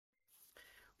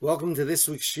Welcome to this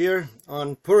week's shir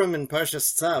on Purim and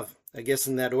Parshas Tzav, I guess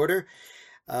in that order.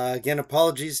 Again,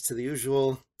 apologies to the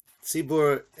usual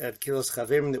tzibur at Kilos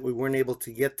Chaverim that we weren't able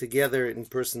to get together in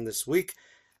person this week.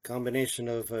 Combination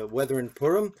of weather and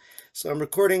Purim. So I'm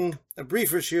recording a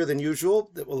briefer shir than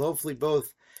usual that will hopefully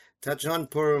both touch on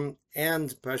Purim and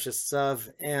Parshas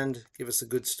Tzav and give us a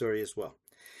good story as well.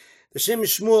 The Shem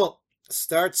Mishmuel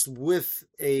starts with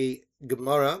a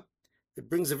Gemara that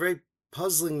brings a very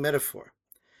puzzling metaphor.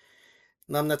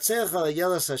 Namnatzeach al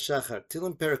Yelas HaShachar,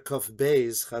 Tilim Perakov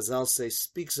Beis, Chazal say,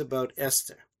 speaks about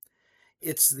Esther.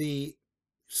 It's the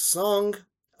song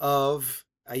of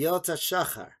Ayelat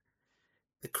HaShachar,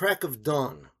 the crack of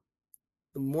dawn,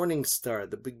 the morning star,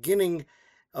 the beginning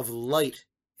of light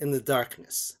in the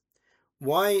darkness.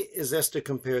 Why is Esther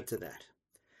compared to that?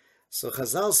 So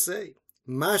Chazal say,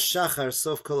 Ma Shachar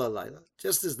Sof Kol HaLayla,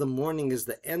 just as the morning is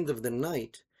the end of the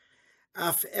night,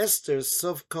 Af Esther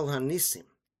Sof Kol HaNisim.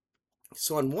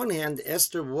 So on one hand,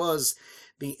 Esther was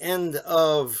the end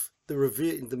of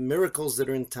the miracles that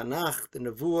are in Tanakh, the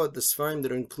Nevuah, the Sfarim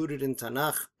that are included in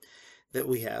Tanakh that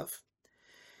we have.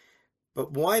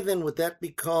 But why then would that be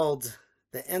called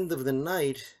the end of the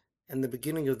night and the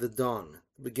beginning of the dawn,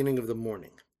 the beginning of the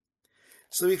morning?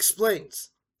 So he explains,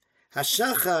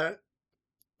 Hashachar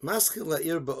maschil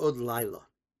la'ir ba'od laila.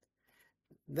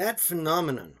 That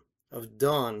phenomenon of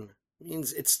dawn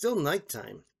means it's still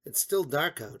nighttime, it's still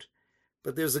dark out,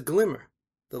 but there's a glimmer.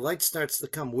 The light starts to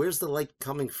come. Where's the light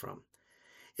coming from?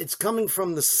 It's coming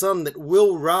from the sun that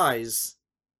will rise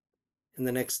in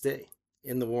the next day,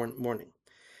 in the morning.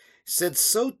 Said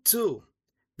so too,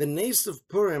 the Nes of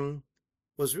Purim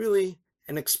was really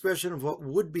an expression of what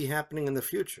would be happening in the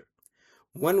future.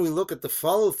 When we look at the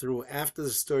follow-through after the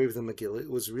story of the Megillah,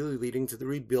 it was really leading to the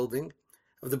rebuilding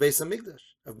of the Beis HaMikdash,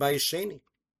 of Bayis Sheni.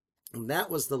 And that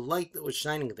was the light that was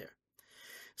shining there.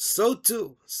 So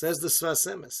too, says the Sfas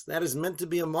Emes, that is meant to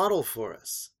be a model for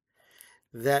us,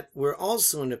 that we're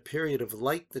also in a period of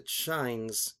light that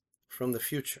shines from the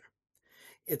future.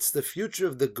 It's the future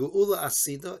of the Geula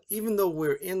Asida. Even though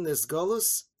we're in this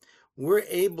Golus, we're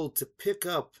able to pick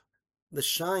up the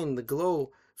shine, the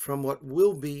glow from what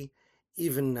will be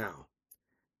even now,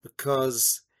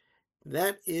 because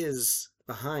that is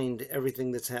behind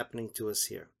everything that's happening to us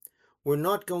here. We're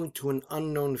not going to an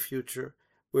unknown future.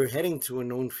 We're heading to a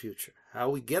known future. How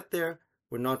we get there,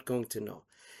 we're not going to know.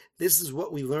 This is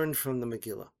what we learned from the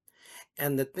Megillah.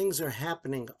 And that things are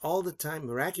happening all the time,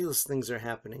 miraculous things are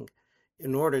happening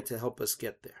in order to help us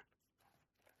get there.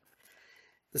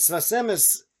 The Sfas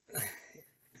Emes,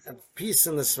 a piece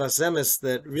in the Sfas Emes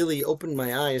that really opened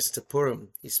my eyes to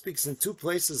Purim. He speaks in two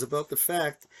places about the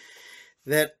fact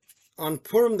that on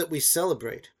Purim that we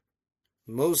celebrate,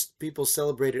 most people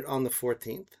celebrate it on the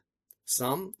 14th.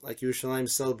 Some, like Yerushalayim,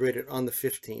 celebrate it on the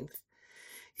 15th.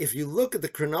 If you look at the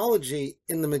chronology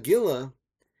in the Megillah,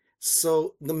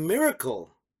 so the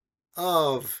miracle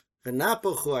of the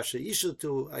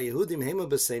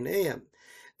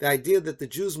idea that the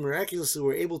Jews miraculously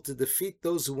were able to defeat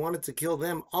those who wanted to kill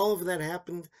them, all of that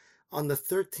happened on the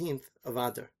 13th of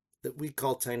Adar, that we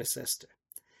call Tainus Esther.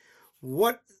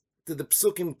 What do the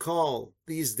Psukim call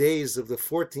these days of the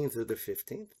 14th or the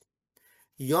 15th?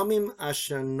 Yomim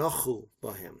asher nochu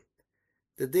bohem,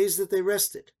 the days that they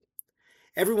rested.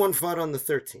 Everyone fought on the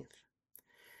 13th.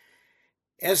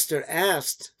 Esther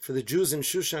asked for the Jews in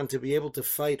Shushan to be able to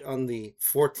fight on the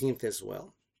 14th as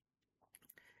well.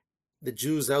 The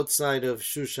Jews outside of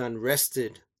Shushan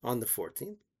rested on the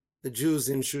 14th. The Jews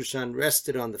in Shushan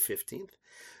rested on the 15th.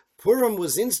 Purim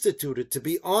was instituted to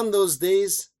be on those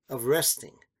days of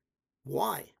resting.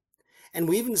 Why? And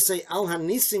we even say, Al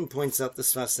HaNisim points out the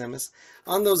Sfas Emes,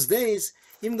 on those days,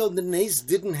 even though the Nes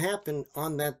didn't happen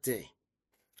on that day.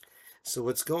 So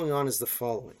what's going on is the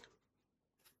following.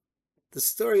 The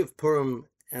story of Purim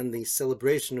and the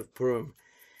celebration of Purim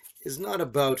is not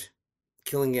about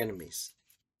killing enemies.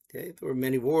 Okay? There were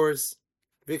many wars,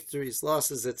 victories,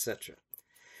 losses, etc.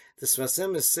 The Sfas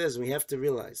Emes says we have to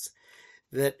realize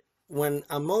that when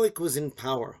Amalek was in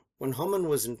power, when Haman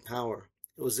was in power,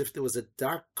 it was as if there was a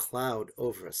dark cloud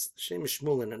over us. Shem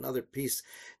Mishmuel in another piece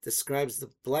describes the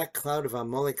black cloud of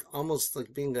Amalek almost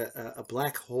like being a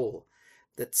black hole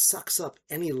that sucks up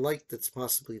any light that's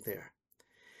possibly there.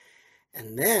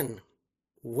 And then,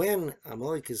 when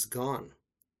Amalek is gone,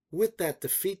 with that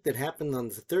defeat that happened on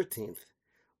the 13th,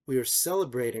 we are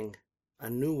celebrating a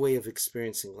new way of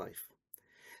experiencing life.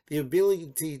 The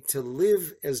ability to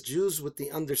live as Jews with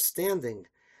the understanding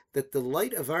that the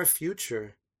light of our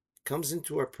future comes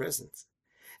into our presence.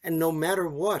 And no matter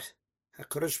what,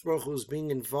 HaKadosh Baruch Hu is being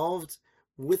involved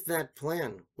with that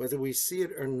plan, whether we see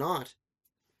it or not,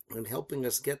 and helping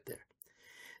us get there.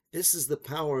 This is the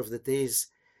power of the days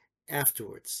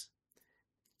afterwards.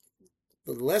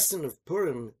 The lesson of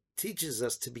Purim teaches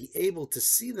us to be able to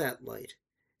see that light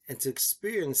and to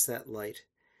experience that light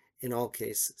in all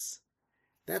cases.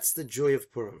 That's the joy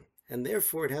of Purim, and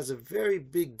therefore it has a very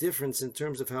big difference in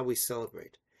terms of how we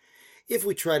celebrate. If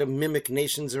we try to mimic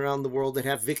nations around the world that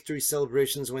have victory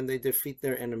celebrations when they defeat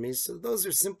their enemies, so those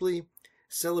are simply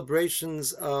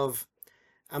celebrations of,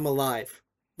 I'm alive,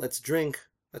 let's drink,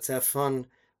 let's have fun,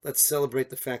 let's celebrate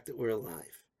the fact that we're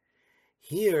alive.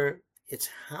 Here, it's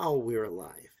how we're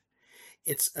alive.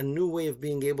 It's a new way of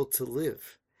being able to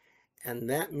live. And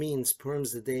that means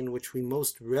Purim's the day in which we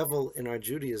most revel in our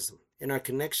Judaism, in our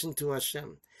connection to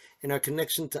Hashem, in our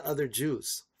connection to other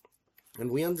Jews.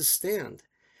 And we understand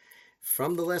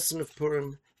from the lesson of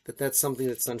Purim that that's something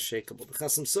that's unshakable. The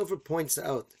Chasam Sofer points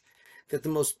out that the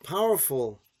most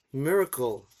powerful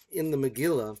miracle in the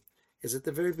Megillah is at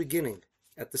the very beginning,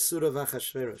 at the Surah of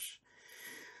Achashverosh.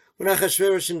 When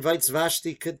Achashverosh invites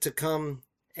Vashti to come,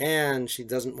 and she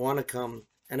doesn't want to come,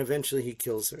 and eventually he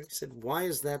kills her. He said, why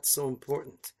is that so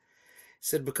important? He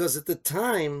said, because at the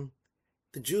time,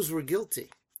 the Jews were guilty.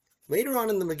 Later on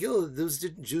in the Megillah, the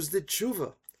Jews did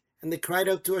tshuva, and they cried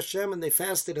out to Hashem, and they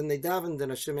fasted, and they davened,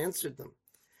 and Hashem answered them.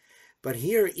 But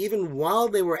here, even while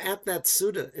they were at that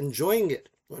Suda, enjoying it,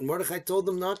 when Mordechai told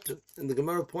them not to, and the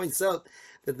Gemara points out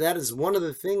that that is one of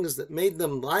the things that made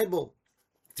them liable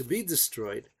to be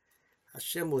destroyed,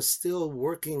 Hashem was still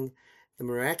working the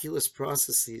miraculous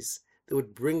processes that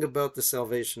would bring about the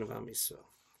salvation of Am Yisrael.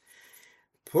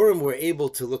 Purim, we're able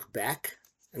to look back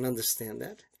and understand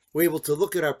that. We're able to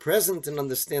look at our present and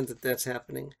understand that that's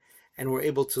happening. And we're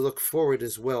able to look forward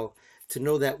as well to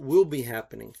know that will be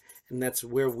happening. And that's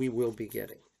where we will be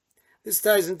getting. This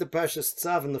ties into Parshas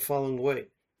Tzav in the following way.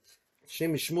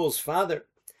 Shem Mishmuel's father,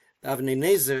 Avnei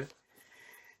Nezer,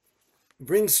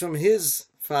 brings from his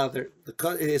father,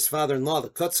 his father-in-law, the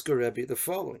Kotzker Rebbe, the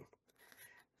following.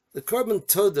 The Korban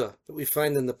Toda that we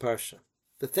find in the Parsha,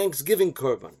 the Thanksgiving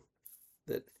Korban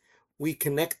that we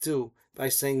connect to by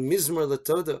saying Mizmor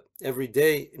LaToda every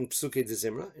day in Psukei de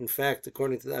Zimra. In fact,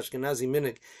 according to the Ashkenazi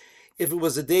Minhag, if it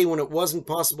was a day when it wasn't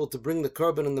possible to bring the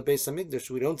Korban in the Beis HaMikdash,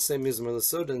 we don't say Mizmor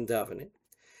LaToda in davening.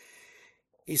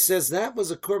 He says that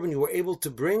was a Korban you were able to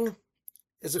bring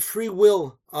as a free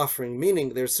will offering, meaning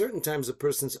there are certain times a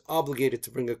person's obligated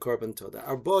to bring a Korban Toda.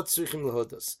 Arba tzrichim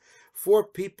lahodos. 4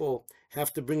 people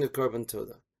have to bring a Korban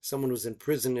Toda. Someone who's in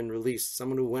prison and released,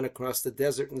 someone who went across the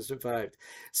desert and survived,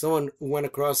 someone who went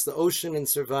across the ocean and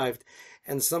survived,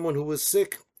 and someone who was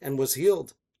sick and was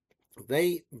healed.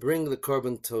 They bring the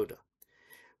Korban Toda.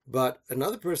 But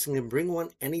another person can bring one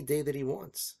any day that he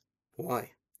wants.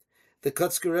 Why? The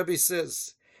Kotzker Rebbe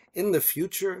says, in the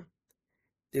future,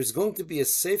 there's going to be a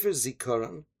Sefer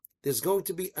Zikaron, there's going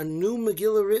to be a new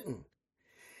Megillah written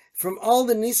from all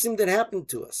the nisim that happened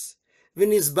to us.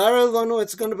 V'nizbara lanu,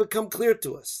 it's going to become clear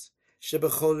to us.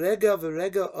 Shebechol rega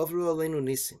v'rega avru aleinu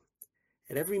nisim.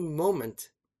 At every moment,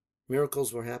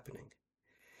 miracles were happening.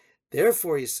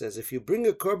 Therefore, he says, if you bring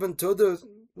a Korban Toda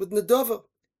with Nedova,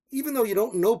 even though you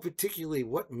don't know particularly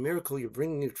what miracle you're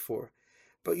bringing it for,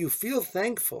 but you feel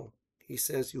thankful, he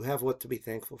says, you have what to be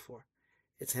thankful for.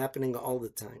 It's happening all the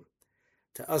time,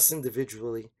 to us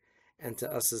individually and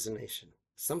to us as a nation.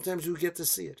 Sometimes we get to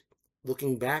see it.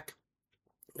 Looking back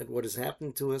at what has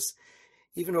happened to us,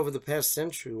 even over the past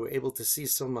century, we're able to see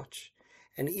so much.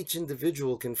 And each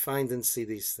individual can find and see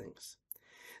these things.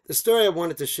 The story I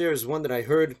wanted to share is one that I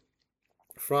heard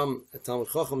from a Talmud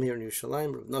Chacham here in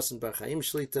Yerushalayim, Rav Nosson Bar Chaim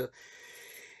Shlita.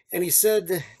 And he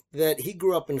said that he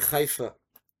grew up in Haifa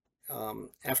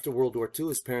after World War II.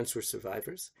 His parents were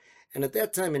survivors. And at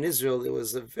that time in Israel, there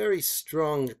was a very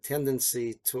strong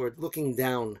tendency toward looking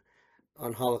down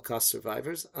on Holocaust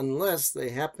survivors, unless they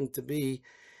happened to be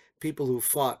people who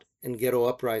fought in ghetto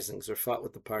uprisings or fought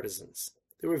with the partisans.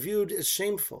 They were viewed as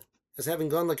shameful, as having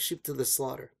gone like sheep to the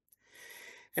slaughter.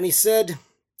 And he said,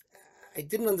 I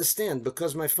didn't understand,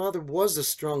 because my father was a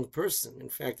strong person. In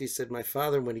fact, he said my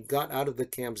father, when he got out of the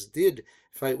camps, did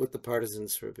fight with the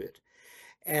partisans for a bit.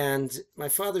 And my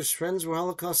father's friends were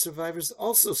Holocaust survivors,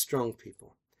 also strong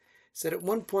people. He said, at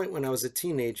one point when I was a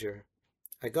teenager,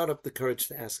 I got up the courage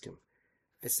to ask him.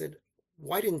 I said,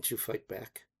 why didn't you fight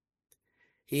back?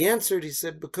 He answered, he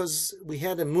said, because we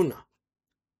had emunah.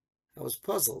 I was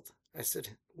puzzled. I said,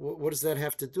 what does that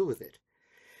have to do with it?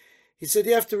 He said,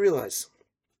 you have to realize,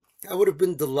 I would have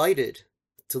been delighted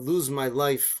to lose my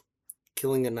life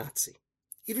killing a Nazi.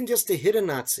 Even just to hit a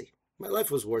Nazi. My life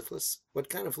was worthless. What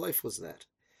kind of life was that?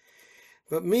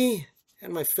 But me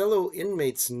and my fellow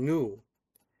inmates knew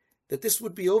that this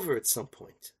would be over at some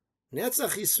point.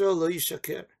 Netzach Yisrael lo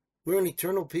yishaker. We're an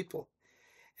eternal people.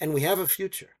 and we have a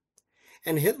future.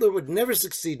 And Hitler would never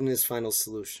succeed in his final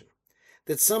solution.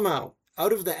 That somehow,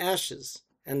 out of the ashes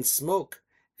and smoke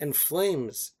and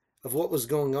flames of what was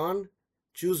going on,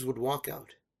 Jews would walk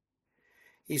out.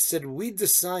 He said, we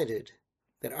decided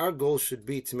that our goal should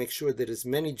be to make sure that as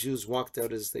many Jews walked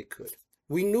out as they could.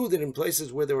 We knew that in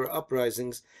places where there were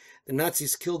uprisings, the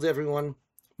Nazis killed everyone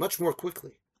much more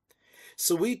quickly.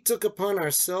 So we took upon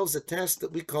ourselves a task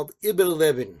that we called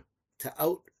Überleben, to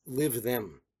outlive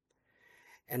them.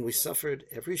 And we suffered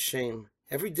every shame,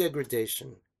 every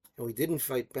degradation, and we didn't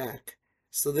fight back.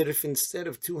 So that if instead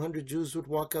of 200 Jews would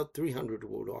walk out, 300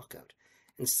 would walk out.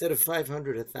 Instead of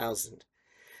 500, 1,000.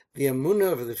 The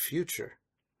emunah of the future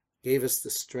gave us the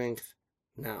strength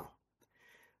now.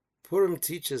 Purim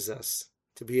teaches us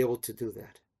to be able to do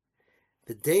that.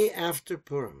 The day after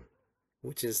Purim,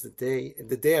 which is the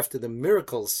day after the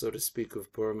miracles, so to speak,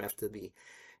 of Purim, after the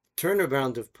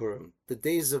turnaround of Purim, the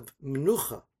days of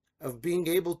menucha, of being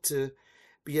able to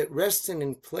be at rest and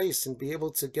in place and be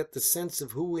able to get the sense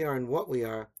of who we are and what we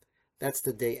are, that's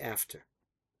the day after.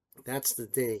 That's the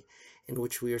day in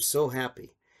which we are so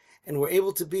happy. And we're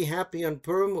able to be happy on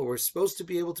Purim, or we're supposed to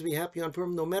be able to be happy on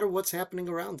Purim, no matter what's happening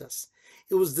around us.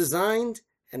 It was designed,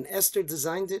 and Esther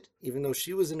designed it, even though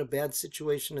she was in a bad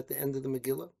situation at the end of the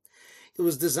Megillah. It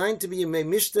was designed to be a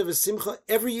Mishta v'Simcha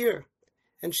every year.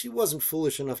 And she wasn't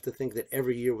foolish enough to think that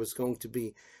every year was going to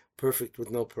be perfect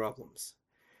with no problems.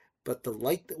 But the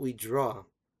light that we draw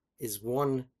is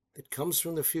one that comes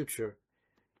from the future,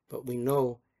 but we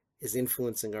know is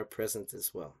influencing our present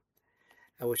as well.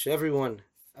 I wish everyone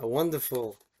a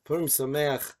wonderful Purim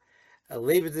Sameach, a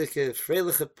Leibedike,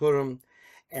 Freiliche Purim,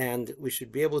 and we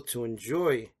should be able to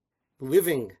enjoy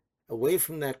living away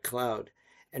from that cloud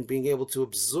and being able to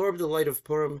absorb the light of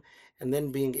Purim and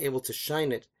then being able to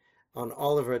shine it on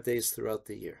all of our days throughout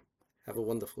the year. Have a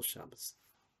wonderful Shabbos.